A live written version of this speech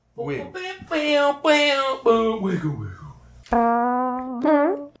Wiggle.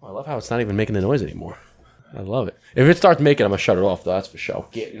 I love how it's not even making the noise anymore. I love it. If it starts making, I'm going to shut it off, though. That's for sure.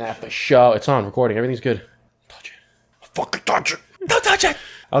 Getting that for sure. It's on, recording. Everything's good. Touch it. Fucking touch it. Don't touch it.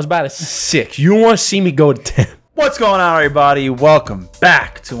 I was about at 6. You want to see me go to 10. What's going on, everybody? Welcome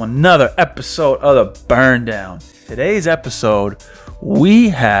back to another episode of The Burn Down. Today's episode, we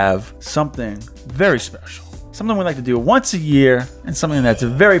have something very special. Something we like to do once a year, and something that's a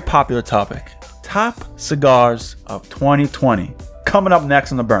very popular topic. Top cigars of 2020. Coming up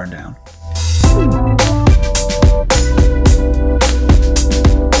next on The Burn Down.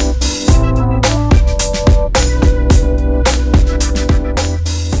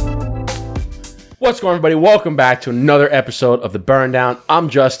 What's going on, everybody? Welcome back to another episode of The Burn Down. I'm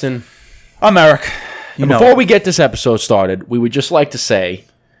Justin. I'm Eric. Before we get this episode started, we would just like to say,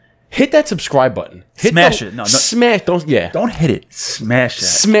 hit that subscribe button. Smash it. No, smash. Don't hit it. Smash that.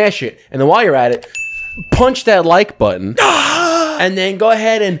 Smash it. And then while you're at it, punch that like button. And then go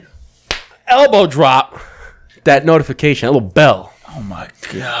ahead and elbow drop that notification, that little bell. Oh my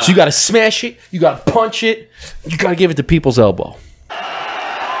God. So you got to smash it. You got to punch it. You got to give it to people's elbow. We're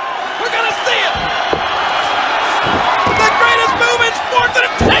going to see it. The greatest move in sports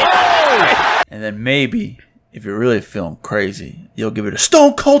entertainment. And then maybe, if you're really feeling crazy, you'll give it a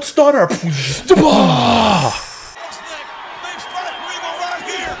stone cold starter.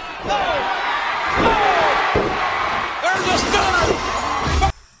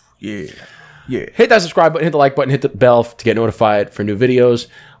 Yeah. Hit that subscribe button, hit the like button, hit the bell to get notified for new videos.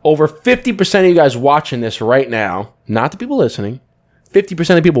 Over 50% of you guys watching this right now, not the people listening,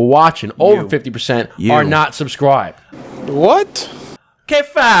 50% of people watching, over 50% are not subscribed. What?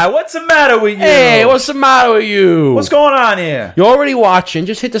 K5, what's the matter with you? Hey, what's the matter with you? What's going on here? You're already watching,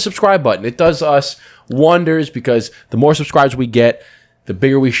 just hit the subscribe button. It does us wonders because the more subscribers we get, the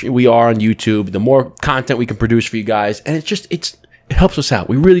bigger we are on YouTube, the more content we can produce for you guys, and it helps us out.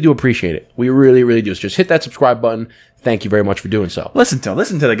 We really do appreciate it. We really, really do. So just hit that subscribe button. Thank you very much for doing so. Listen to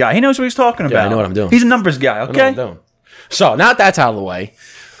the guy. He knows what he's talking about. I know what I'm doing. He's a numbers guy, okay? I know what I'm doing. So now that that's out of the way,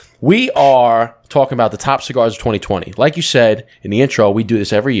 we are talking about the top cigars of 2020. Like you said in the intro, we do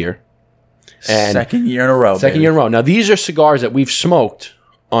this every year. And second year in a row. Second year in a row. Now, these are cigars that we've smoked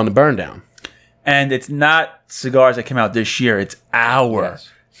on the Burn Down. And it's not cigars that came out this year. It's our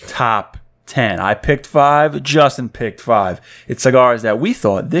top 10. I picked 5. Justin picked 5. It's cigars that we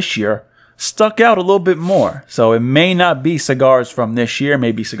thought this year stuck out a little bit more. So it may not be cigars from this year.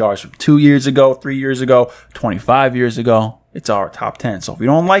 Maybe cigars from 2 years ago, 3 years ago, 25 years ago. It's our top 10. So if you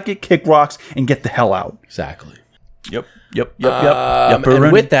don't like it, kick rocks and get the hell out. Exactly. Yep.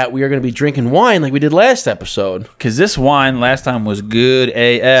 And with that, we are going to be drinking wine like we did last episode. Because this wine last time was good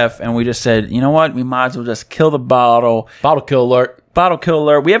AF. And we just said, you know what? We might as well just kill the bottle. Bottle kill alert. Bottle kill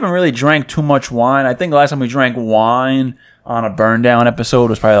alert. We haven't really drank too much wine. I think the last time we drank wine on a Burn Down episode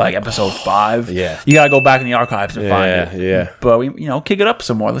was probably like episode 5. Yeah. You got to go back in the archives to find it. Yeah. But we, kick it up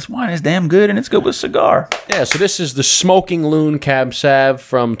some more. This wine is damn good and it's good with cigar. Yeah, so this is the Smoking Loon Cab Sav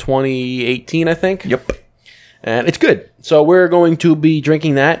from 2018, I think. Yep. And it's good. So we're going to be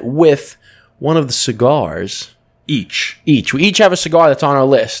drinking that with one of the cigars. Each. We each have a cigar that's on our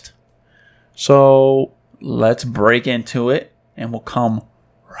list. So let's break into it. And we'll come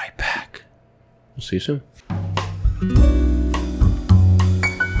right back. We'll see you soon.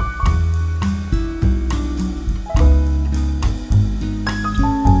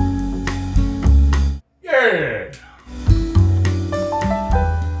 Yeah.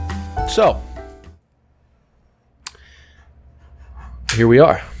 So, here we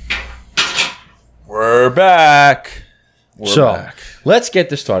are. We're back. Let's get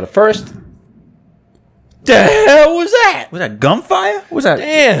this started. First, the hell was that? Was that gunfire? Was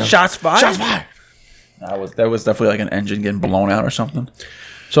that shots fired? Shots fired. That was definitely like an engine getting blown out or something.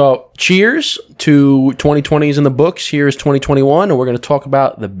 So, cheers to 2020s in the books. Here's 2021, and we're going to talk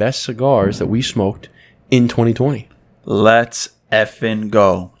about the best cigars that we smoked in 2020. Let's effing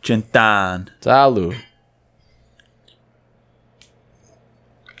go. Chintan. Salud.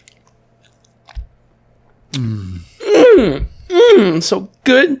 So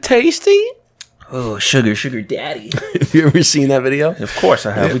good and tasty. Oh, sugar daddy. Have you ever seen that video? Of course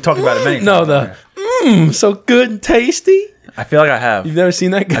I have. We talked about it many times. No, so good and tasty. I feel like I have. You've never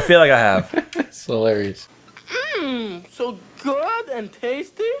seen that guy? I feel like I have. It's hilarious. So good and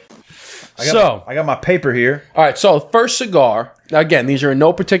tasty. I got my paper here. All right, so first cigar. Now, again, these are in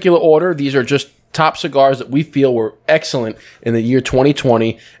no particular order. These are just top cigars that we feel were excellent in the year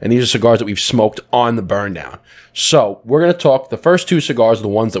 2020, and these are cigars that we've smoked on the Burn Down. So we're going to talk, the first two cigars are the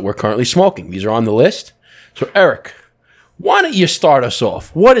ones that we're currently smoking. These are on the list. So, Eric, why don't you start us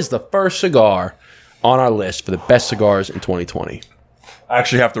off? What is the first cigar on our list for the best cigars in 2020? I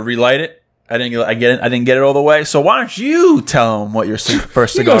actually have to relight it. I didn't get it all the way. So why don't you tell them what your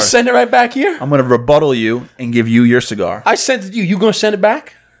first You cigar gonna is? send it right back here? I'm going to rebuttal you and give you your cigar. I sent it to you. You gonna send it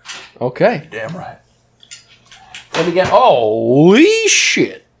back? Okay. Damn right. Let me get. Holy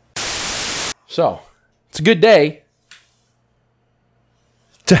shit! So it's a good day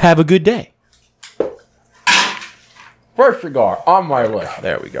to have a good day. First cigar on my list.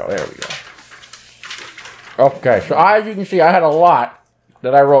 There we go. Okay, so as you can see, I had a lot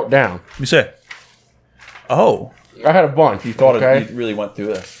that I wrote down. Let me see. Oh. I had a bunch. You thought okay? you really went through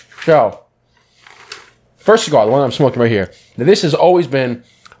this. So, first cigar, the one I'm smoking right here. Now, this has always been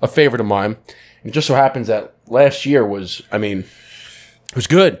a favorite of mine. It just so happens that last year was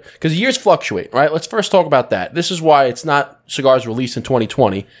good. Because years fluctuate, right? Let's first talk about that. This is why it's not cigars released in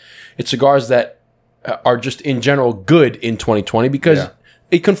 2020. It's cigars that are just in general good in 2020 because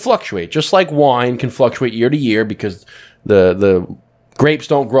it can fluctuate. Just like wine can fluctuate year to year because the grapes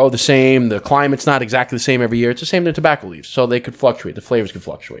don't grow the same. The climate's not exactly the same every year. It's the same with tobacco leaves. So they could fluctuate. The flavors could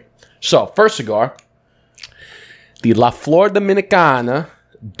fluctuate. So, first cigar, the La Flor Dominicana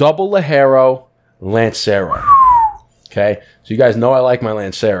Double Ligero Lancero. Okay? So you guys know I like my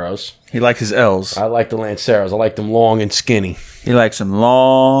Lanceros. He likes his L's. I like the Lanceros. I like them long and skinny. He likes them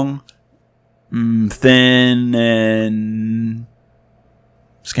long, thin, and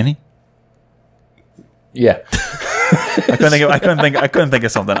skinny. Yeah. I couldn't think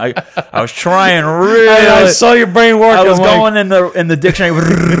of something. I was trying really. I saw your brain work. I was going in the dictionary.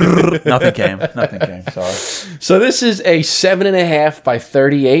 Nothing came. Sorry. So this is a 7.5 by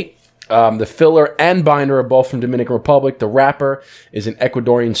 38. The filler and binder are both from Dominican Republic. The wrapper is an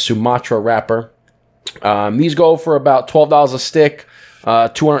Ecuadorian Sumatra wrapper. These go for about $12 a stick,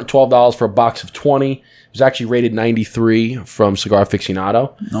 $212 for a box of 20. It was actually rated 93 from Cigar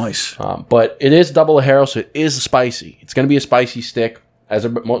Aficionado. Nice. But it is double Ligero, so it is spicy. It's going to be a spicy stick. I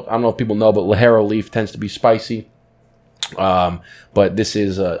don't know if people know, but Ligero leaf tends to be spicy. But this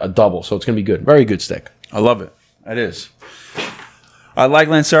is a double, so it's going to be good. Very good stick. I love it. It is. I like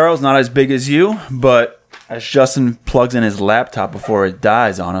Lanceros, not as big as you, but as Justin plugs in his laptop before it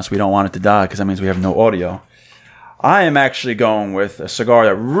dies on us, we don't want it to die because that means we have no audio. I am actually going with a cigar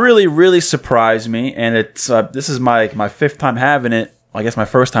that really, really surprised me, and it's this is my fifth time having it. I guess my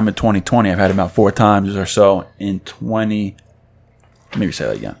first time in 2020. I've had it about 4 times or so in 20. Maybe say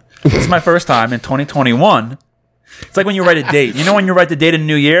that again. This is my first time in 2021. It's like when you write a date. You know when you write the date in the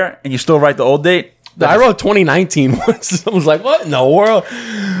new year and you still write the old date? I wrote 2019 once. I was like, what in the world?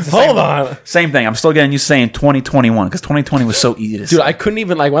 Hold on. Same thing. I'm still getting used to saying 2021 because 2020 was so easy to say. Dude, I couldn't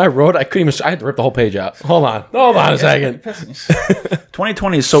even, when I wrote, I had to rip the whole page out. Hold on a second.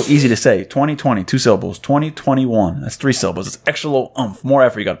 2020 is so easy to say. 2020, 2 syllables. 2021, that's 3 syllables. It's extra little more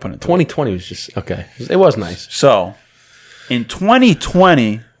effort you got to put into it. 2020 was just, okay. It was nice. So, in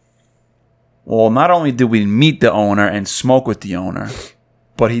 2020, well, not only did we meet the owner and smoke with the owner,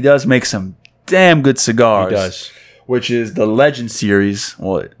 but he does make some damn good cigars. He does. Which is the Legend series.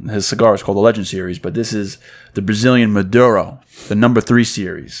 Well, his cigar is called the Legend series, but this is the Brazilian Maduro, the number 3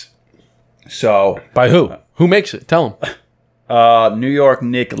 series. So, by who? Who makes it? Tell him. New York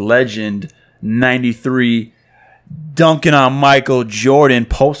Nick Legend 93, dunking on Michael Jordan,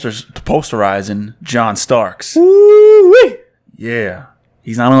 posterizing John Starks. Woo-wee. Yeah.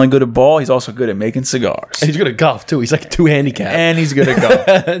 He's not only good at ball, he's also good at making cigars. And he's good at golf, too. He's like a 2 handicap. And he's good at golf.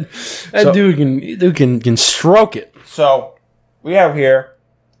 That dude can stroke it. So, we have here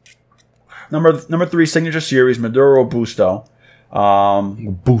number 3 signature series, Maduro Busto.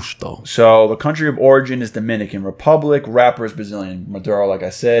 Busto. So, the country of origin is Dominican Republic. Wrapper is Brazilian. Maduro, like I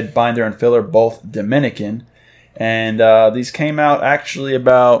said. Binder and filler, both Dominican. And these came out actually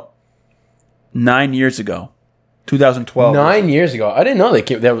about 9 years ago. 2012. 9 years ago. I didn't know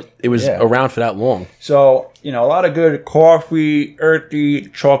it was around for that long. So, a lot of good coffee, earthy,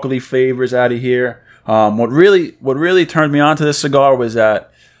 chocolatey flavors out of here. What really turned me on to this cigar was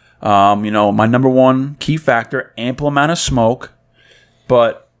that, my number one key factor, ample amount of smoke,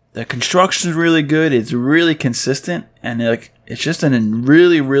 but the construction is really good. It's really consistent, and it's just a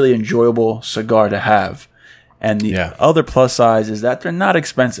really, really enjoyable cigar to have. And the other plus size is that they're not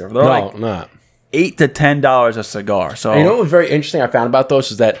expensive. They're not. $8 to $10 a cigar. So and what was very interesting I found about those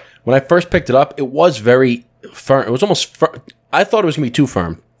is that when I first picked it up, it was very firm. It was almost firm. I thought it was going to be too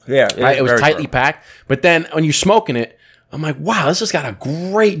firm. Yeah. It was tightly packed. But then when you're smoking it, I'm like, wow, this has got a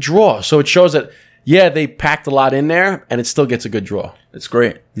great draw. So it shows that, they packed a lot in there, and it still gets a good draw. It's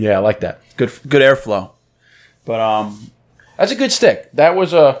great. Yeah, I like that. Good airflow. But that's a good stick. That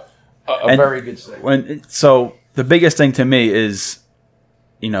was a very good stick. the biggest thing to me is,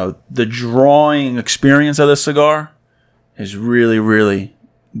 the drawing experience of this cigar is really, really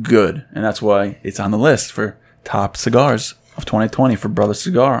good. And that's why it's on the list for top cigars of 2020 for Brother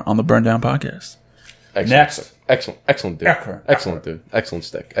Cigar on the Burn Down podcast. Excellent. Next. Excellent dude. Excellent dude. Excellent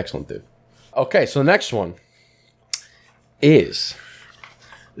stick. Excellent dude. Okay, so the next one is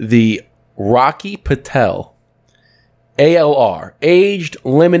the Rocky Patel ALR, Aged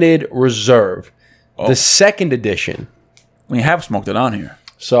Limited Reserve, the second edition. We have smoked it on here.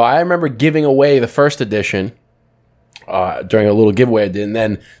 So I remember giving away the first edition during a little giveaway I did, and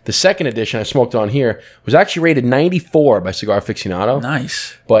then the second edition I smoked on here was actually rated 94 by Cigar Aficionado.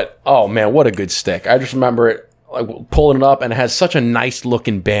 Nice. But, oh man, what a good stick. I just remember it, like, pulling it up, and it has such a nice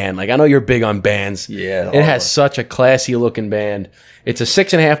looking band. Like, I know you're big on bands. Yeah. It has such a classy looking band. It's a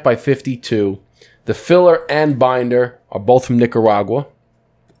 6.5 by 52. The filler and binder are both from Nicaragua.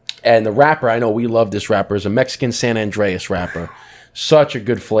 And the wrapper, I know we love this wrapper, is a Mexican San Andreas wrapper. Such a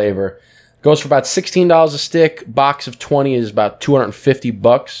good flavor. Goes for about $16 a stick. Box of 20 is about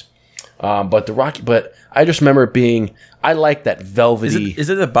 $250. But I just remember it being, I like that velvety. Is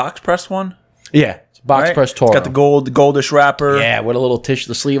it the box press one? Yeah. It's box Right? press Toro. It's got the goldish wrapper. Yeah, with a little tissue,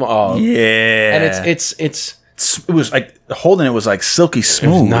 the sleeve. Oh, Yeah. and it's it was like holding it was like silky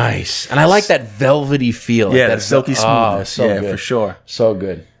smooth. nice, and I like that velvety feel. Yeah, like that that silky smoothness. so yeah, good. for sure. So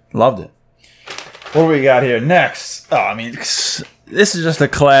good. Loved it. What do we got here next? Oh, I mean, this is just a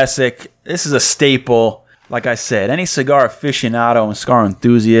classic. This is a staple. Like I said, any cigar aficionado and cigar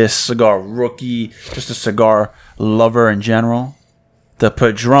enthusiast, cigar rookie, just a cigar lover in general, the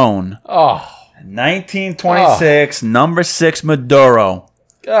Padron. Oh, 1926, number 6 Maduro.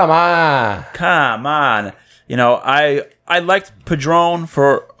 come on. Come on. I liked Padron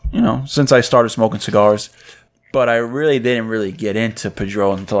for, since I started smoking cigars, but I really didn't really get into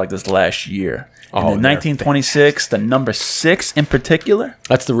Padron until like this last year. And the 1926, the number 6 in particular.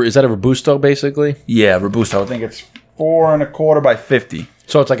 Is that a Robusto basically? Yeah, Robusto. I think it's 4 1/4 by 50.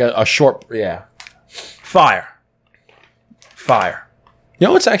 So it's like a short, yeah. Fire. You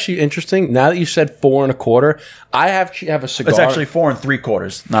know what's actually interesting? Now that you said 4 1/4, I actually have a cigar. It's actually 4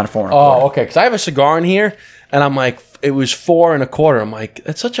 3/4, not a 4 1/4. Oh, okay. Because I have a cigar in here, and I'm like, it was 4 1/4. I'm like,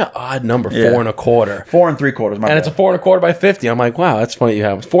 that's such an odd number, Yeah. 4 1/4. 4 3/4. And it's a 4 1/4 by 50. I'm like, wow, that's funny you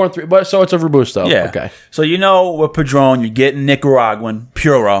have 4 3. But so it's a Robusto. Yeah. Okay. So with Padron, you're getting Nicaraguan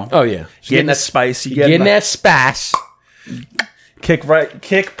Puro. Oh yeah. Getting that spice. You're Getting that spice.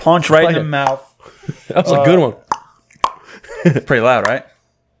 kick, punch right in the mouth. That was a good one. Pretty loud, right?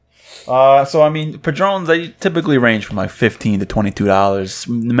 So I mean, Padrones, they typically range from like $15 to $22,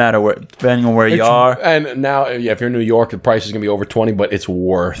 no matter where, depending on where you are. And now, yeah, if you're in New York, the price is gonna be over 20, but it's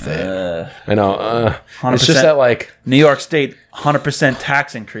worth it. I know. It's just that, like, New York State 100%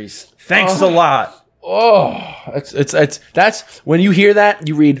 tax increase. Thanks a lot. oh, it's that's when you hear that,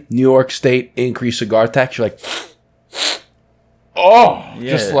 you read New York State increased cigar tax, you're like, oh,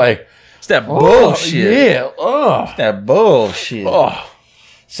 just like It's that bullshit. yeah, oh, It's that bullshit. oh.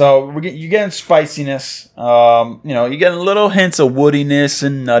 So you're getting spiciness. You're getting little hints of woodiness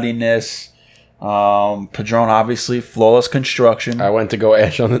and nuttiness. Padron, obviously, flawless construction. I went to go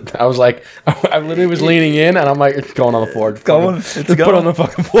ash on it. I was like, I literally was leaning in, and I'm like, it's going on the floor. It's going. It's It's put going. on the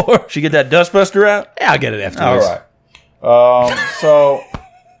fucking floor. Should you get that dustbuster out? Yeah, I'll get it All afterwards. right. So,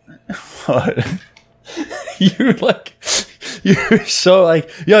 You're so like,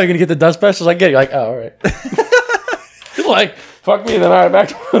 yo, you're gonna get the dust busters? I get it. You're like, oh, all right. You're like, fuck me. Then all right, back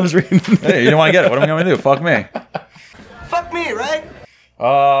to what I was reading. hey, you don't want to get it. What am I going to do? Fuck me. Fuck me, right?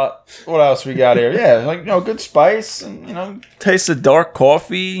 What else we got here? Yeah, like, good spice and, taste of dark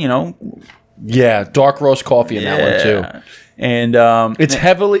coffee, Yeah, dark roast coffee in that one too. And It's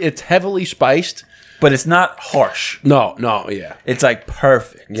heavily spiced. but it's not harsh. No, yeah. It's like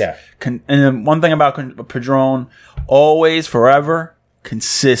perfect. Yeah. And then one thing about Padron, always, forever,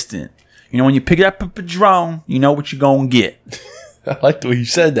 consistent. When you pick up a Padron, you know what you're gonna get. I like the way you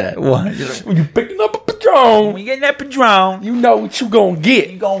said that. What? When you're picking up a Padron, When you get that Padron, you know what you gonna get.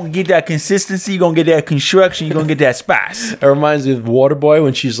 you're gonna get that consistency, you're gonna get that construction, you're gonna get that spice. It reminds me of Waterboy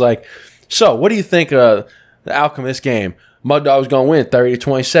when she's like, so what do you think of the Alchemist game? Mud Dog's gonna win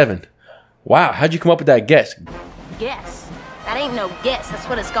 30-27. Wow, how'd you come up with that guess? Guess. That ain't no guess. That's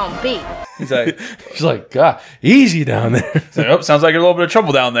what it's gonna be. He's like, She's like, God, easy down there. oh, sounds like a little bit of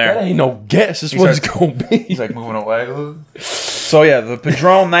trouble down That there. ain't no guess. That's what it's like- gonna be. He's like moving away. So yeah, the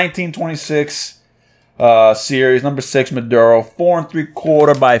Padron 1926 series, number 6 Maduro, 4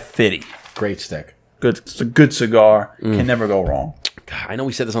 3/4 by 50. Great stick. Good, it's a good cigar. Can never go wrong. God, I know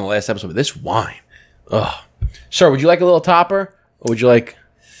we said this on the last episode, but this wine. Ugh. Sir, would you like a little topper? Or would you like...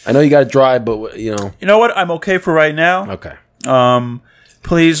 I know you got to drive, but you know. You know what? I'm okay for right now. Okay.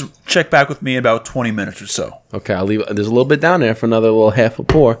 Please check back with me in about 20 minutes or so. Okay, I'll leave. There's a little bit down there for another little half a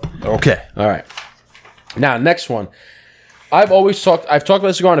pour. Okay. All right. Now, next one. I've talked about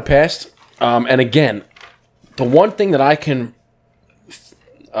this cigar in the past, and again, the one thing that I can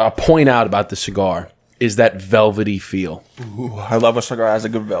point out about the cigar is that velvety feel. Ooh, I love a cigar that has a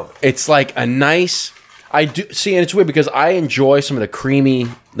good velvet. It's like a nice. I do see, and it's weird because I enjoy some of the creamy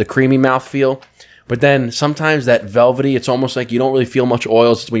mouthfeel, but then sometimes that velvety, it's almost like you don't really feel much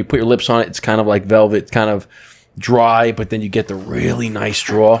oil. It's when you put your lips on it, it's kind of like velvet, kind of dry, but then you get the really nice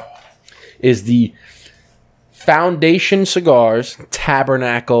draw. Is the Foundation Cigars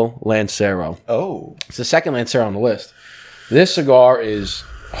Tabernacle Lancero. Oh. It's the second Lancero on the list. This cigar is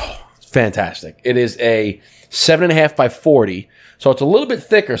fantastic. It is a 7.5 by 40, so it's a little bit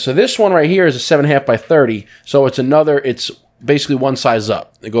thicker. So this one right here is a 7.5 by 30, so it's basically one size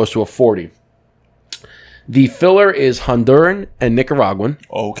up. It goes to a 40. The filler is Honduran and Nicaraguan.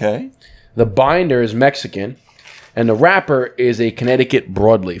 Okay. The binder is Mexican, and the wrapper is a Connecticut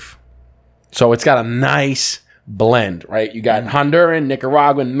broadleaf. So it's got a nice blend, right? You got Honduran,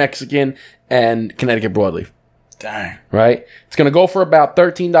 Nicaraguan, Mexican, and Connecticut broadleaf. Dang. Right? It's going to go for about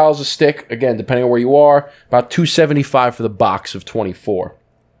 $13 a stick. Again, depending on where you are. About $2.75 for the box of 24.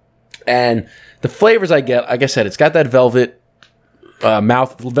 And the flavors I get, like I said, it's got that velvet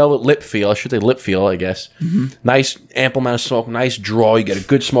velvet lip feel. I should say lip feel, I guess. Mm-hmm. Nice, ample amount of smoke. Nice draw. You get a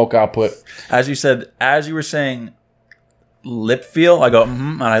good smoke output. As you were saying lip feel, I go,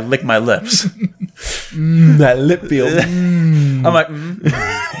 and I lick my lips. That lip feel. I'm like,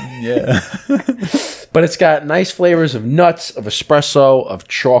 yeah. But it's got nice flavors of nuts, of espresso, of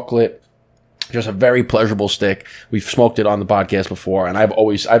chocolate. Just a very pleasurable stick. We've smoked it on the podcast before, and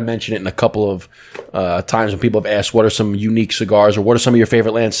I've mentioned it in a couple of times when people have asked what are some unique cigars or what are some of your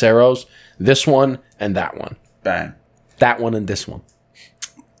favorite Lanceros. This one and that one. Bang. That one and this one.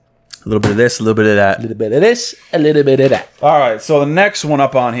 A little bit of this, a little bit of that. A little bit of this, a little bit of that. All right, so the next one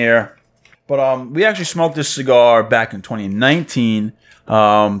up on here, but we actually smoked this cigar back in 2019,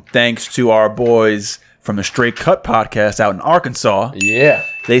 thanks to our boys from the Straight Cut podcast out in Arkansas. Yeah.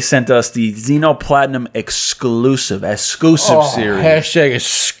 They sent us the Xeno Platinum exclusive series. Hashtag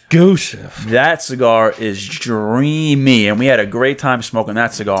exclusive. That cigar is dreamy, and we had a great time smoking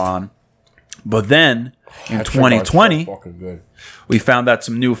that cigar on. But then, in 2020, we found out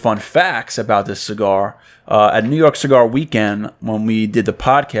some new fun facts about this cigar. At New York Cigar Weekend, when we did the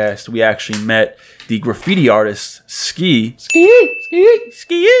podcast, we actually met the graffiti artist, Ski.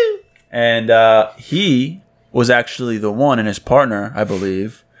 And he was actually the one, and his partner, I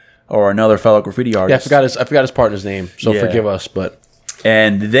believe, or another fellow graffiti artist. Yeah, I forgot his partner's name, so forgive us.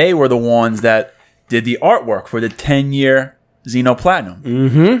 And they were the ones that did the artwork for the 10-year Xeno Platinum.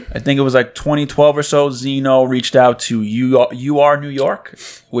 Mm-hmm. I think it was like 2012 or so. Xeno reached out to UR New York,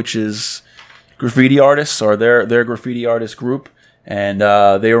 which is graffiti artists, or their graffiti artist group. And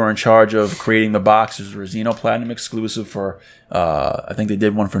they were in charge of creating the boxes for Xeno Platinum exclusive for, I think they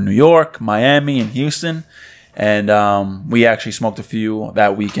did one for New York, Miami, and Houston. And we actually smoked a few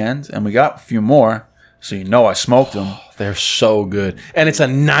that weekend, and we got a few more. So I smoked them. They're so good, and it's a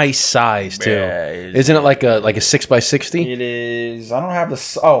nice size too. Yeah, isn't it like a 6x60? It is. I don't have the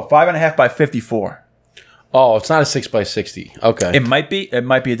 5.5 by 54. Oh, it's not a 6x60. Okay, it might be. It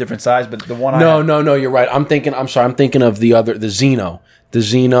might be a different size, but the one. No. You're right. I'm thinking of the Xeno. The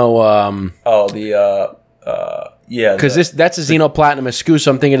Xeno. Yeah. Because that's a Xeno Platinum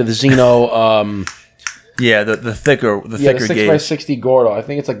exclusive. I'm thinking of the Xeno. Yeah, the thicker the 6x60 Gordo. I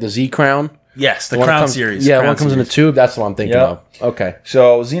think it's like the Z Crown. Yes, the Crown series. Yeah, Crown one comes in a tube. That's what I'm thinking of. Okay.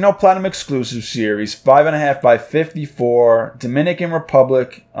 So, Xeno Platinum exclusive series, 5.5 by 54. Dominican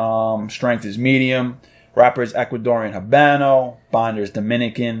Republic, strength is medium. Wrapper is Ecuadorian Habano. Binder is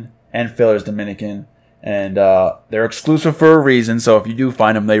Dominican. And filler is Dominican. And they're exclusive for a reason. So, if you do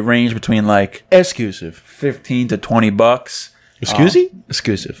find them, they range between like exclusive $15 to $20.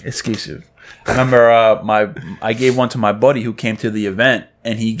 Exclusive. I remember I gave one to my buddy who came to the event,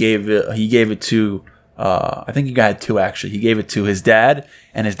 and he gave it to I think he got two actually. He gave it to his dad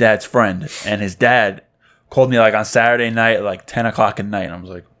and his dad's friend, and his dad called me like on Saturday night at like 10 o'clock at night, and I was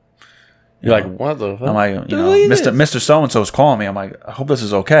like, "You're like, what the fuck?" I'm like, Mr. So and So is calling me. I'm like, I hope this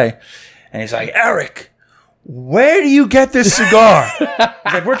is okay, and he's like, Eric, where do you get this cigar?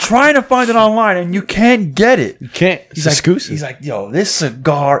 He's like, we're trying to find it online, and you can't get it. You can't. He's like, yo, this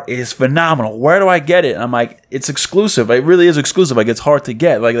cigar is phenomenal. Where do I get it? And I'm like, it's exclusive. It really is exclusive. Like, it's hard to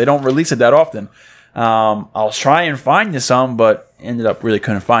get. Like, they don't release it that often. I'll try and find you some, but ended up really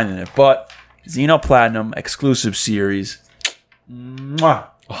couldn't find it. But Xeno Platinum exclusive series. Mwah.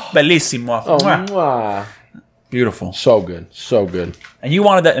 Bellissimo. Oh, Mwah. mwah. Beautiful. So good. So good. And you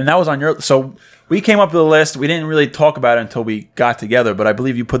wanted that, and that was on your. So we came up with a list. We didn't really talk about it until we got together, but I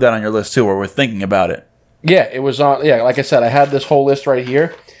believe you put that on your list too, where we're thinking about it. Yeah, it was on. Yeah, like I said, I had this whole list right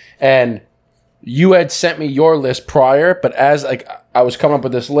here, and you had sent me your list prior. But as like I was coming up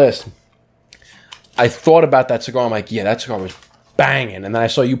with this list, I thought about that cigar. I'm like, yeah, that cigar was banging. And then I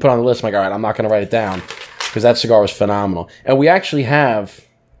saw you put on the list. I'm like, all right, I'm not going to write it down because that cigar was phenomenal. And we actually have.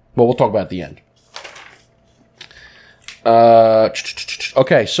 Well, we'll talk about it at the end.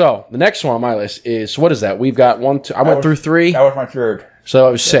 Okay, so the next one on my list is, what is that? We've got one, two, I went through three. That was my third. So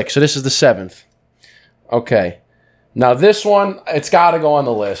it was six. So this is the seventh. Okay. Now this one, it's got to go on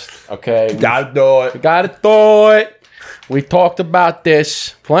the list. Okay. Gotta do it. Got to do it. We talked about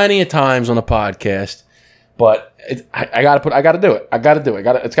this plenty of times on the podcast, but I got to do it.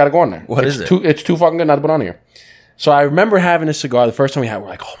 It's got to go on there. What is it? It's too fucking good not to put on here. So I remember having this cigar the first time we had it. We're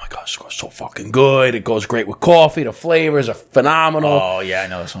like, oh my God, this cigar's so fucking good. It goes great with coffee. The flavors are phenomenal. Oh yeah, I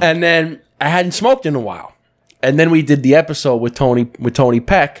know this one. And then I hadn't smoked in a while. And then we did the episode with Tony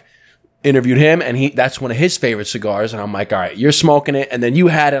Peck, interviewed him, and that's one of his favorite cigars. And I'm like, all right, you're smoking it, and then you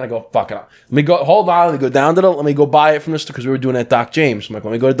had it. And I go, fuck it. Let me go. Hold on. Let me go down to let me go buy it from this because we were doing it at Doc James. I'm like,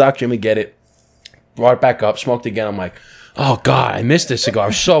 let me go to Doc James and get it. Brought it back up, smoked it again. I'm like, oh God, I missed this cigar.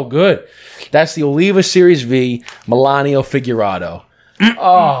 It's so good. That's the Oliva Series V Melanio Figurado.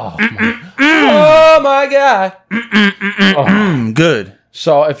 Oh my God. Good.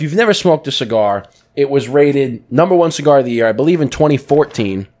 So if you've never smoked a cigar, it was rated #1 cigar of the year, I believe in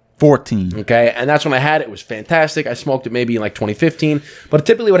 2014. 14. Okay, and that's when I had it. It was fantastic. I smoked it maybe in like 2015. But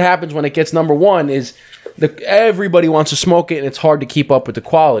typically what happens when it gets #1 is everybody wants to smoke it, and it's hard to keep up with the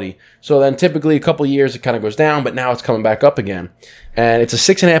quality. So then typically a couple of years it kind of goes down, but now it's coming back up again. And it's a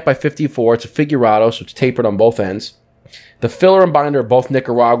 6.5 by 54. It's a Figurado, so it's tapered on both ends. The filler and binder are both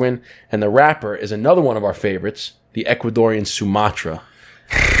Nicaraguan, and the wrapper is another one of our favorites, the Ecuadorian Sumatra.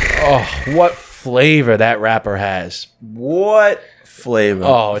 Oh, what flavor that wrapper has. What flavor?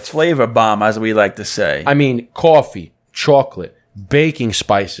 Oh, it's flavor bomb, as we like to say. I mean, coffee, chocolate, baking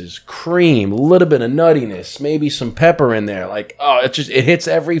spices, cream, a little bit of nuttiness, maybe some pepper in there. Like, oh, it hits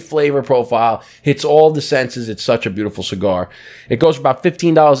every flavor profile, hits all the senses. It's such a beautiful cigar. It goes for about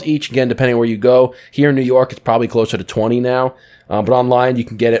 $15 each, again, depending where you go. Here in New York, it's probably closer to $20 now. But online, you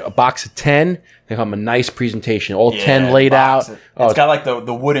can get it a box of 10. They come a nice presentation, all 10 laid out. It's got like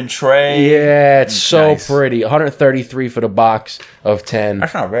the wooden tray. Yeah, it's so nice. pretty. $133 for the box of 10.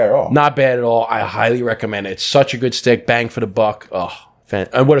 That's not bad at all. Not bad at all. I highly recommend it. It's such a good stick. Bang for the buck. Oh,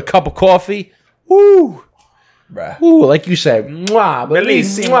 and with a cup of coffee. Woo! Bruh. Ooh, like you said. Mwah,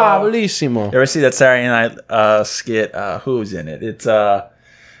 Bellissimo. Mwah, bellissimo. You ever see that Saturday Night skit? Who's in it? It's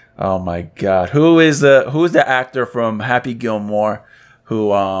oh my God, who's the actor from Happy Gilmore?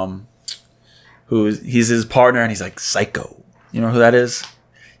 He's his partner, and he's like Psycho. You know who that is?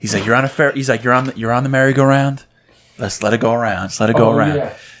 He's like, you're on the merry-go-round. Let's let it go around. Let's let it go around.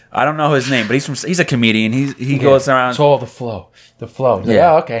 Yeah. I don't know his name, but he's a comedian. He goes around. It's all the flow.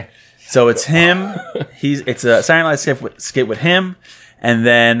 Yeah. Oh, okay. So it's him. It's a Saturday Night skit with him, and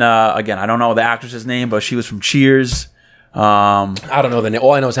then again, I don't know the actress's name, but she was from Cheers. I don't know the name.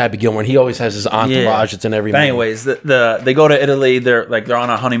 All I know is Happy Gilmore, and he always has his entourage. It's in every. But anyways, they go to Italy. They're on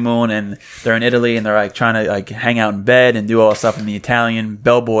a honeymoon, and they're in Italy, and they're like trying to like hang out in bed and do all the stuff in the Italian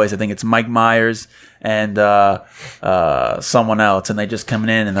bellboys. I think it's Mike Myers and someone else, and they just come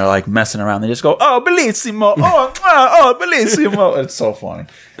in and they're like messing around. They just go, "Oh, bellissimo! Oh, bellissimo!" It's so funny.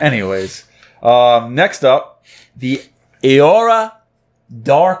 Anyways, next up, the Aora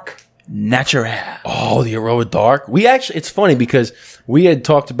Dark Natural. Oh, the Aroa Dark. It's funny because we had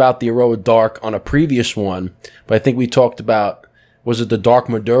talked about the Aroa Dark on a previous one, but I think we talked about, was it the Dark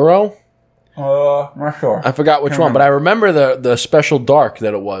Maduro? Not sure. I forgot which one, but I remember the special dark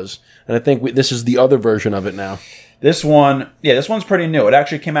that it was, and I think this is the other version of it now. This one's pretty new. It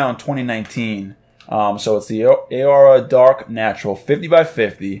actually came out in 2019. So it's the Aora Dark Natural 50 by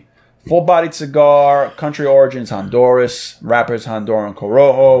 50. Full-bodied cigar, country origins Honduras, wrappers Honduran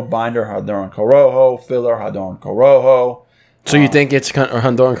Corojo, binder Honduran Corojo, filler Honduran Corojo. So you think it's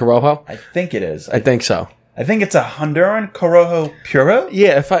Honduran Corojo? I think it is. I think so. I think it's a Honduran Corojo Puro.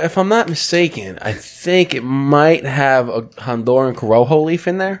 Yeah, if I'm not mistaken, I think it might have a Honduran Corojo leaf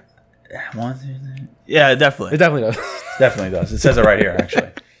in there. Yeah, definitely. It definitely does. Definitely does. It says it right here,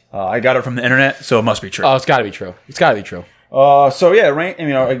 actually. I got it from the internet, so it must be true. Oh, it's got to be true. It's got to be true. So yeah,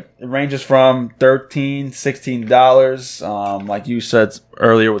 it ranges from $13, $16. Like you said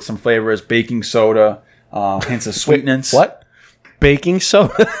earlier, with some flavors, baking soda, hints of sweetness. What? Baking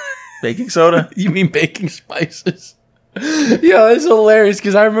soda? Baking soda? You mean baking spices? Yeah, it's hilarious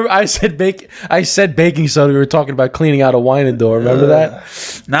because I remember I said baking soda. We were talking about cleaning out a wine door. Remember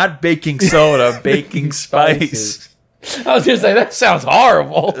that? Not baking soda, baking spice. I was just like, that sounds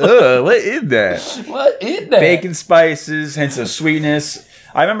horrible. Ugh, what is that? What is that? Bacon spices, hints of sweetness.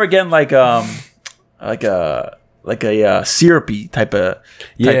 I remember getting like a syrupy type of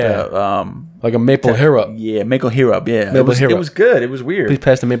like a maple syrup. Yeah, maple syrup. Yeah, Maple syrup. It was good. It was weird. Please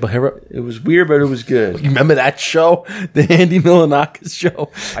pass the maple syrup. It was weird, but it was good. You remember that show, the Andy Milanakis show?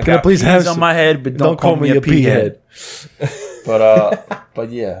 I got please peas on my head, but don't call me a pea head. But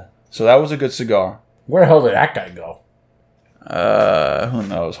yeah. So that was a good cigar. Where the hell did that guy go? Who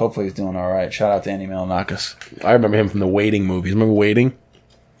knows? Hopefully he's doing all right. Shout out to Andy Milanakis. I remember him from the Waiting movies. Remember Waiting?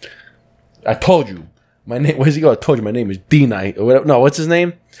 I told you. My name. Where's he go? I told you my name is D Night. No, what's his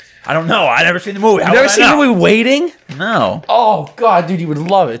name? I don't know. I never seen the movie. You never seen the movie Waiting? No. Oh God, dude, you would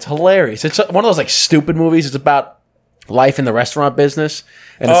love it. It's hilarious. It's one of those like stupid movies. It's about life in the restaurant business,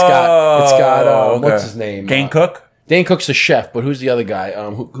 and it's got okay. What's his name? Dane Cook. Dane Cook's the chef, but who's the other guy?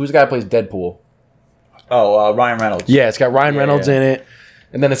 Who's the guy who plays Deadpool? Oh, Ryan Reynolds. Yeah, it's got Ryan Reynolds in it,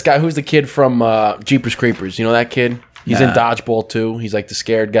 and then it's got who's the kid from Jeepers Creepers? You know that kid? He's in Dodgeball too. He's like the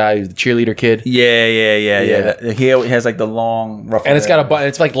scared guy. He's the cheerleader kid. Yeah. He has like the long rough. And it's got a button.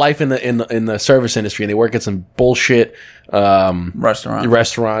 It's like life in the service industry, and they work at some bullshit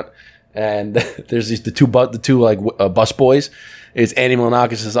restaurant. And there's the two bus boys. It's Andy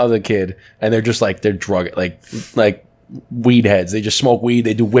Milanakis, this other kid, and they're just like they're drug like weed heads. They just smoke weed.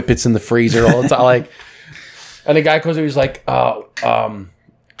 They do whippets in the freezer all the time. And the guy goes, he's like,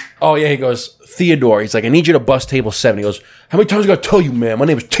 he goes, Theodore. He's like, I need you to bust table 7. He goes, how many times I gotta tell you, man? My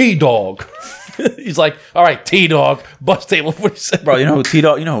name is T-Dog. He's like, all right, T-Dog, bust table 47. Bro, you know who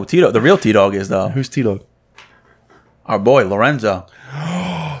T-Dog, the real T-Dog is, though? Who's T-Dog? Our boy, Lorenzo.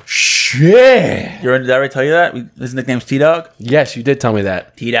 Shit. Did I already tell you that? His nickname's T-Dog? Yes, you did tell me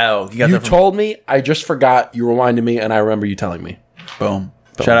that. T-Dog. You told me, I just forgot, you reminded me, and I remember you telling me. Boom.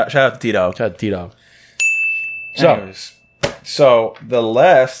 Shout out to T-Dog. Shout out to T-Dog. So the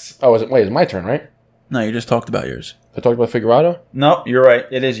last... Oh, is it my turn, right? No, you just talked about yours. I talked about Figurado? No, you're right.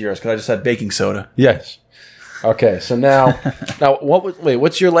 It is yours, because I just said baking soda. Yes. Okay, so now...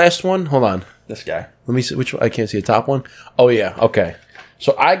 what's your last one? Hold on. This guy. Let me see, which one? I can't see the top one. Oh, yeah, okay.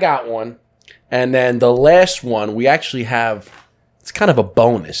 So I got one, and then the last one, we actually have... It's kind of a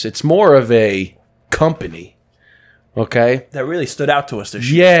bonus. It's more of a company. Okay, that really stood out to us this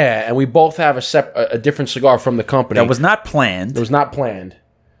year. Yeah, and we both have a different cigar from the company. That was not planned. It was not planned.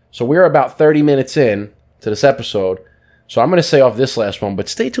 So we're about 30 minutes in to this episode. So I'm going to say off this last one, but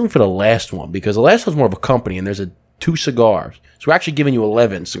stay tuned for the last one because the last one's more of a company, and there's 2 cigars. So we're actually giving you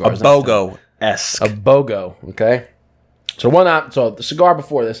 11 cigars. A BOGO-esque. A BOGO. Okay. So the cigar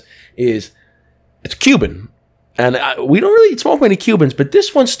before this it's Cuban. And we don't really smoke many Cubans, but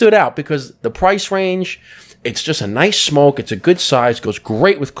this one stood out because the price range. It's just a nice smoke. It's a good size. Goes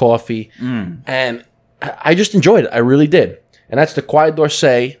great with coffee. And I just enjoyed it. I really did. And that's the Quiet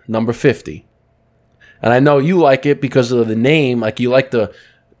d'Orsay number 50. And I know you like it because of the name. Like you like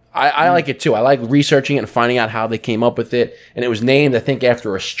I like it too. I like researching it and finding out how they came up with it. And it was named, I think,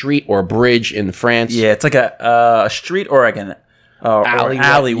 after a street or a bridge in France. Yeah, it's like a street or like an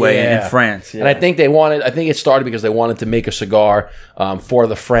alleyway in France. Yeah. And I think it started because they wanted to make a cigar for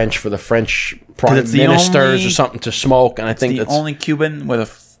the French prime ministers or something to smoke. And I think that's the only Cuban with a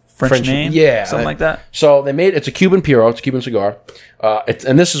French name, something like that. So it's a Cuban Puro, it's a Cuban cigar.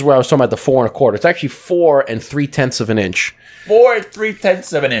 And this is where I was talking about the 4 1/4. It's actually 4 3/10 of an inch. 4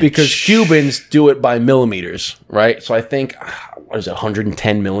 3/10 of an inch. Because Cubans do it by millimeters, right? So I think,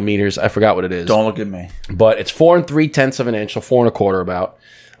 110 millimeters? I forgot what it is. Don't look at me. But it's 4 3/10 of an inch, so 4 1/4 about,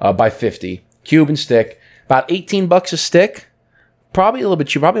 by 50. Cuban stick, about $18 a stick. Probably a little bit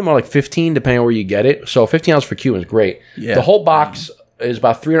cheap, probably more like 15 depending on where you get it. So 15 ounces for Cuban is great. Yeah. The whole box is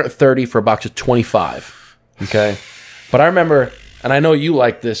about $330 for a box of 25. Okay. But I remember, and I know you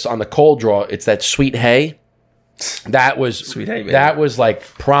like this on the cold draw, it's that sweet hay. That was sweet hay, baby. That was like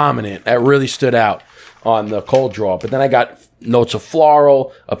prominent. That really stood out on the cold draw. But then I got notes of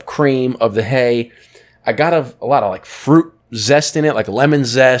floral, of cream, of the hay. I got a lot of like fruit zest in it, like lemon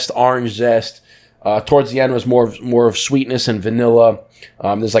zest, orange zest. Towards the end was more of sweetness and vanilla.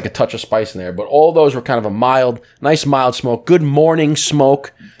 There's like a touch of spice in there, but all those were kind of a nice mild smoke. Good morning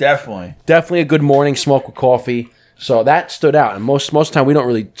smoke. Definitely a good morning smoke with coffee. So that stood out. And most of the time we don't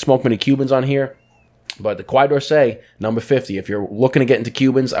really smoke many Cubans on here, but the Quiet d'Orsay number 50. If you're looking to get into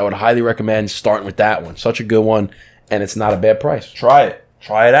Cubans, I would highly recommend starting with that one. Such a good one, and it's not a bad price. Try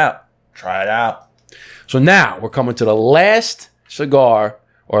it out. So now we're coming to the last cigar,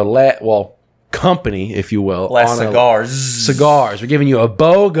 company, if you will. Less on cigars. Cigars. We're giving you a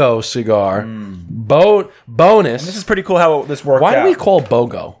BOGO cigar. Bonus. And this is pretty cool how this worked Why out. do we call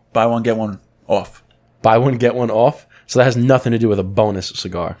BOGO? Buy one, get one off. Buy one, get one off? So that has nothing to do with a bonus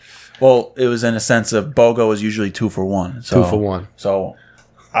cigar. Well, it was in a sense of BOGO is usually 2 for 1. So, 2 for 1. So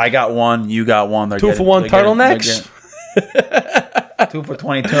I got one, you got one. They're 2 for 1 turtlenecks? 2 for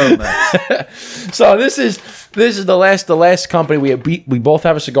 20 turtlenecks. So this is the last company we both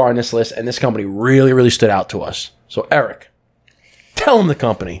have a cigar on this list, and this company really stood out to us. So Eric, tell them the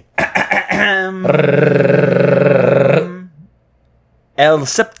company. El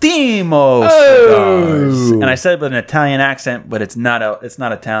Septimo Cigars. And I said it with an Italian accent, but it's not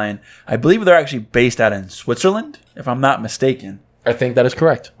Italian. I believe they're actually based out in Switzerland, if I'm not mistaken. I think that is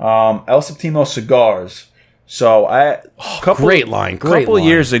correct. El Septimo Cigars. So Great line. Couple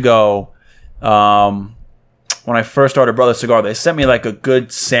years ago, when I first started Brother Cigar, they sent me like a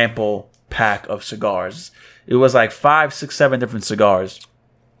good sample pack of cigars. It was like 5, 6, 7 different cigars.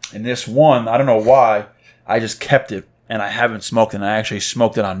 And this one, I don't know why, I just kept it. And I haven't smoked it. And I actually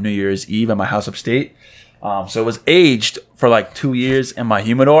smoked it on New Year's Eve at my house upstate. So it was aged for like 2 years in my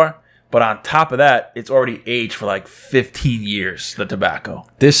humidor. But on top of that, it's already aged for like 15 years, the tobacco.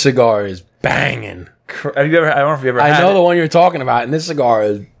 This cigar is banging. Have you ever? I don't know if you ever had I know it. the one you're talking about, and this cigar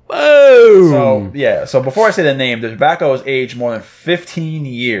is boom. So yeah. So before I say the name, the tobacco is aged more than 15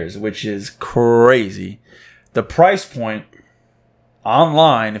 years, which is crazy. The price point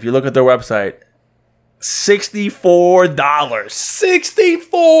online, if you look at their website, $64.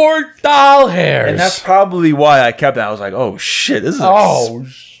 $64, And that's probably why I kept it. I was like, oh shit, this is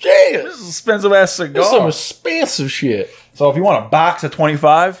shit, this is expensive ass cigar. this is some expensive shit. So if you want a box of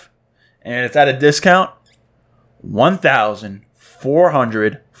 25 and it's at a discount,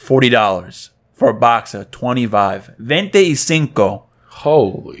 $1,440 for a box of 25. 25.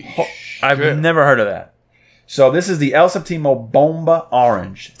 Holy I've never heard of that. So this is the El Septimo Bomba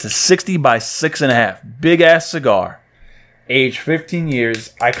Orange. It's a 60 by 6.5. Big ass cigar. Aged 15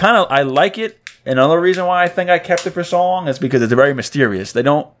 years. I like it. Another reason why I think I kept it for so long is because it's very mysterious. They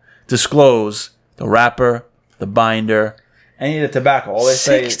don't disclose the wrapper, the binder, any of the tobacco. All they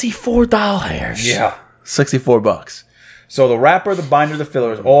say is $64. yeah, $64. So the wrapper, the binder, the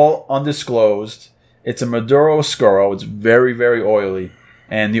filler is all undisclosed. It's a Maduro Oscuro. It's very, very oily,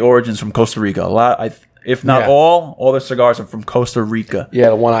 and the origin's from Costa Rica. If not all the cigars are from Costa Rica. Yeah,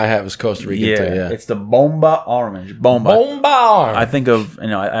 the one I have is Costa Rica too. Yeah, It's the Bomba Orange. Bomba. I think of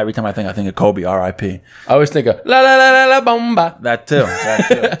every time I think of Kobe, R.I.P. I always think of la la la la la bomba. That too.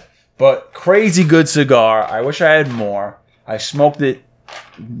 But crazy good cigar. I wish I had more. I smoked it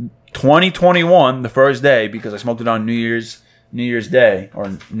 2021 the first day because I smoked it on New Year's Day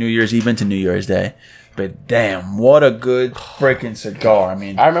or New Year's Eve into New Year's Day. But damn, what a good freaking cigar! I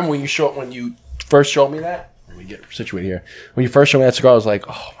mean, I remember when you first showed me that. Let me get situated here. When you first showed me that cigar, I was like,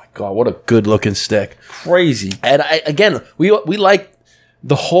 oh my god, what a good looking stick! crazy. And we like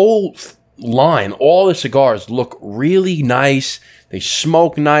the whole line. All the cigars look really nice. They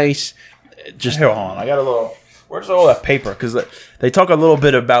smoke nice. Just Hold on, I got a little. Where's all that paper? Because they talk a little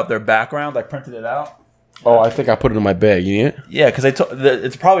bit about their background. I printed it out. oh, I think I put it in my bag. You need it? Yeah, because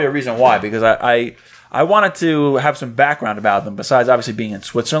it's probably a reason why. Because I wanted to have some background about them besides obviously being in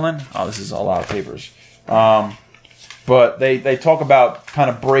Switzerland. Oh, this is a lot of papers. But they talk about kind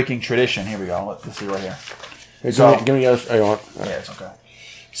of breaking tradition. Here we go. Let's see right here. Hey, So- give me yours. Oh, you want? Yeah, it's okay.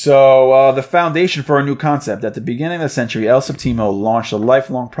 So, the foundation for a new concept. At the beginning of the century, El Septimo launched a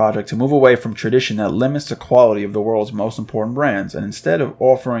lifelong project to move away from tradition that limits the quality of the world's most important brands, and instead of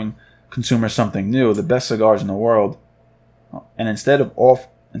offering consumers something new, the best cigars in the world, and instead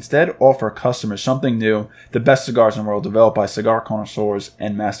offer customers something new, the best cigars in the world developed by cigar connoisseurs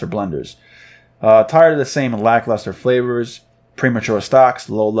and master blenders. Tired of the same lackluster flavors, premature stocks,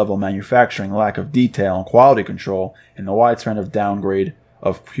 low-level manufacturing, lack of detail and quality control, and the wide trend of downgrade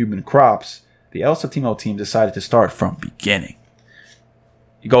of Cuban crops, the El Septimo team decided to start from beginning.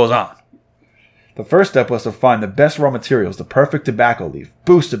 He goes on. The first step was to find the best raw materials, the perfect tobacco leaf.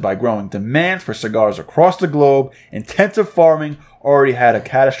 Boosted by growing demand for cigars across the globe, intensive farming already had a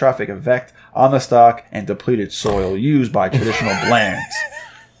catastrophic effect on the stock and depleted soil used by traditional blends.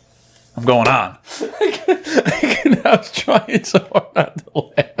 I'm going on. I was trying so hard not to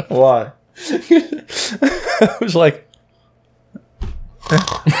laugh. Why? I was like,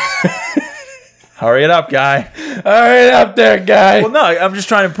 Hurry it up, guy. hurry up there, guy. Well, no, I'm just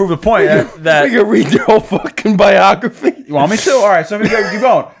trying to prove the point We that can read your whole fucking biography. you want me to. All right, so we keep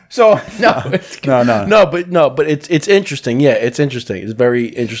going. So No, but it's interesting. Yeah, it's interesting. It's very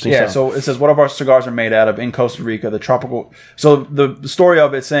interesting. yeah. stuff. So it says what of our cigars are made out of in Costa Rica, the tropical. So the story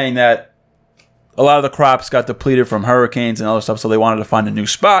of it saying that a lot of the crops got depleted from hurricanes and other stuff, so they wanted to find a new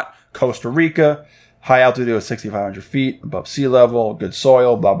spot. Costa Rica, high altitude of 6,500 feet above sea level, good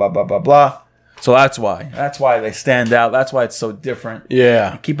soil, blah, blah, blah, blah, blah. So that's why. That's why they stand out. That's why it's so different.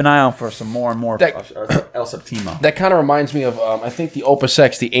 Yeah. Keep an eye out for some more and more El Septimo. That kind of reminds me of, I think the Opus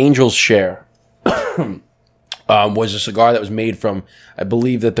X, the Angel's Share, was a cigar that was made from, I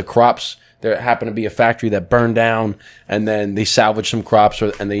believe that the crops, there happened to be a factory that burned down, and then they salvaged some crops,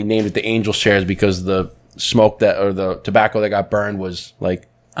 and they named it the Angel's Shares because the smoke that, or the tobacco that got burned was like,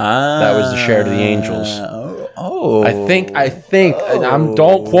 that was the share to the Angels. I think.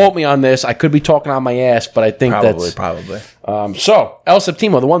 Don't quote me on this. I could be talking on my ass, but I think probably. So El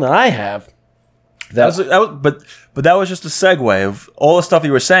Septimo, the one that I have, but that was just a segue of all the stuff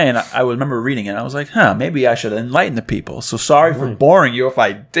you were saying. I remember reading it. And I was like, maybe I should enlighten the people. So sorry for boring you if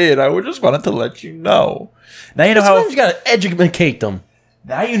I did. I just wanted to let you know. Now you know how you got to educate them.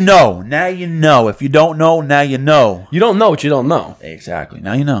 Now you know. Now you know. If you don't know, now you know. You don't know what you don't know. Exactly.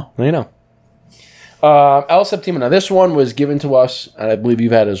 Now you know. Now you know. El Septimo. Now, this one was given to us, and I believe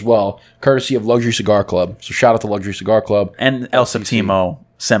you've had it as well, courtesy of Luxury Cigar Club. So shout out to Luxury Cigar Club. And El Septimo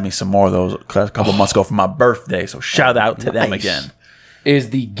sent me some more of those a couple months ago for my birthday. So shout out to them again. Is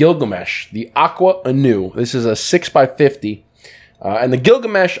the Gilgamesh, the Aqua Anu. This is a 6x50. And the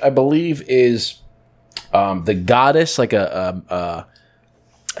Gilgamesh, I believe, is the goddess, like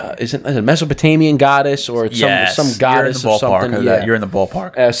is it a Mesopotamian goddess or it's some goddess or something? Yeah, you're in the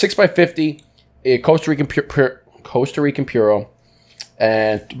ballpark. 6x50, Costa Rican Puro,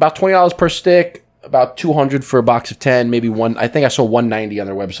 and about $20 per stick, about $200 for a box of 10, maybe one. I think I saw $190 on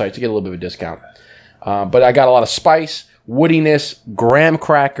their website to get a little bit of a discount. But I got a lot of spice, woodiness, graham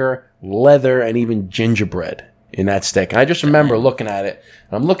cracker, leather, and even gingerbread in that stick. And I just remember looking at it,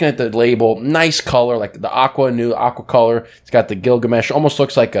 and I'm looking at the label, nice color, like the aqua color. It's got the Gilgamesh, almost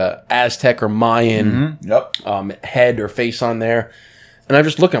looks like a Aztec or Mayan head or face on there. And I'm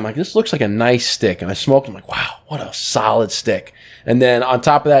just looking, I'm like, this looks like a nice stick. And I smoked, I'm like, wow, what a solid stick. And then on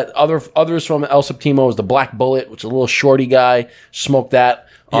top of that, others from El Septimo is the Black Bullet, which is a little shorty guy. Smoked that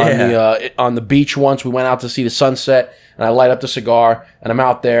on the beach once. We went out to see the sunset, and I light up the cigar, and I'm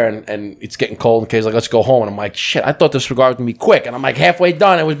out there, and it's getting cold, and Kay's like, let's go home. And I'm like, shit, I thought this cigar was going to be quick. And I'm like, halfway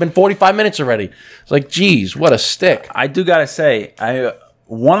done. It was been 45 minutes already. It's like, geez, what a stick. I do got to say,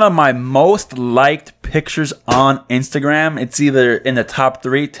 one of my most liked pictures on Instagram, it's either in the top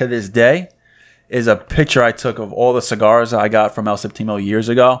 3 to this day, is a picture I took of all the cigars I got from El Septimo years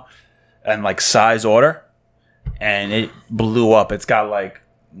ago, and like size order, and it blew up. It's got like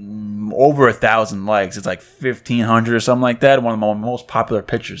over 1,000 likes. It's like 1,500 or something like that. One of my most popular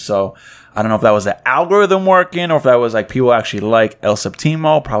pictures. So I don't know if that was the algorithm working or if that was like people actually like El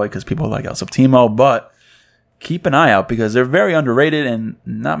Septimo, probably because people like El Septimo, but keep an eye out because they're very underrated and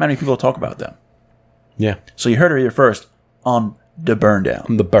not many people talk about them. Yeah. So you heard it here first on The Burn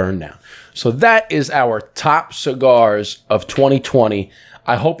Down. The Burn Down. So that is our top cigars of 2020.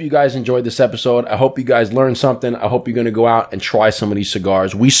 I hope you guys enjoyed this episode. I hope you guys learned something. I hope you're going to go out and try some of these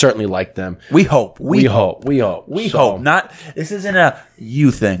cigars. We certainly like them. We hope. We hope. Not. This isn't a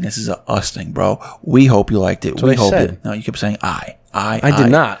you thing. This is a us thing, bro. We hope you liked it. We hope it. No, you kept saying I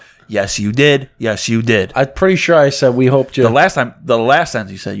did not. Yes, you did. Yes, you did. I'm pretty sure I said we hoped you. The last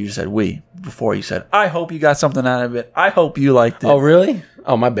sentence you said we. Before you said, I hope you got something out of it. I hope you liked it. Oh, really?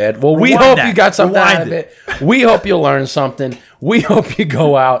 Oh, my bad. Well, we hope you got something out of it. We hope you learned something. We hope you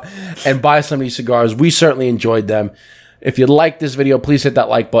go out and buy some of these cigars. We certainly enjoyed them. If you like this video, please hit that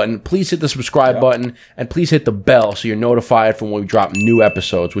like button. Please hit the subscribe button. And please hit the bell so you're notified from when we drop new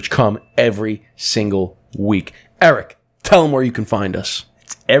episodes, which come every single week. Eric, tell them where you can find us.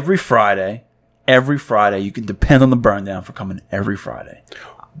 It's every Friday. Every Friday. You can depend on the Burn Down for coming every Friday.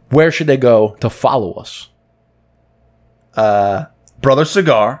 Where should they go to follow us? Brother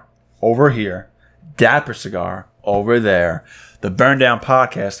Cigar over here. Dapper Cigar over there. The Burn Down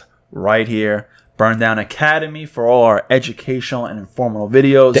Podcast right here. Burn Down Academy for all our educational and informative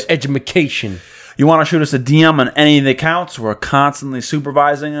videos. The education. You want to shoot us a DM on any of the accounts? We're constantly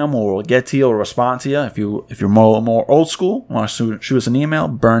supervising them, or we'll get to you or respond to you. If you're more old school, want to shoot us an email?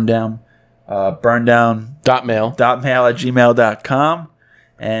 Burndown. Burndown.mail@gmail.com.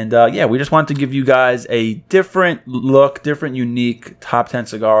 And we just wanted to give you guys a different look, different, unique top 10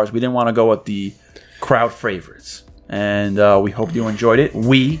 cigars. We didn't want to go with the crowd favorites. And we hope you enjoyed it.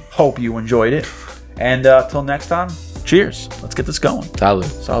 We hope you enjoyed it. And till next time, cheers. Let's get this going. Salud.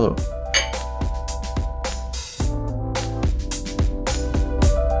 Salud.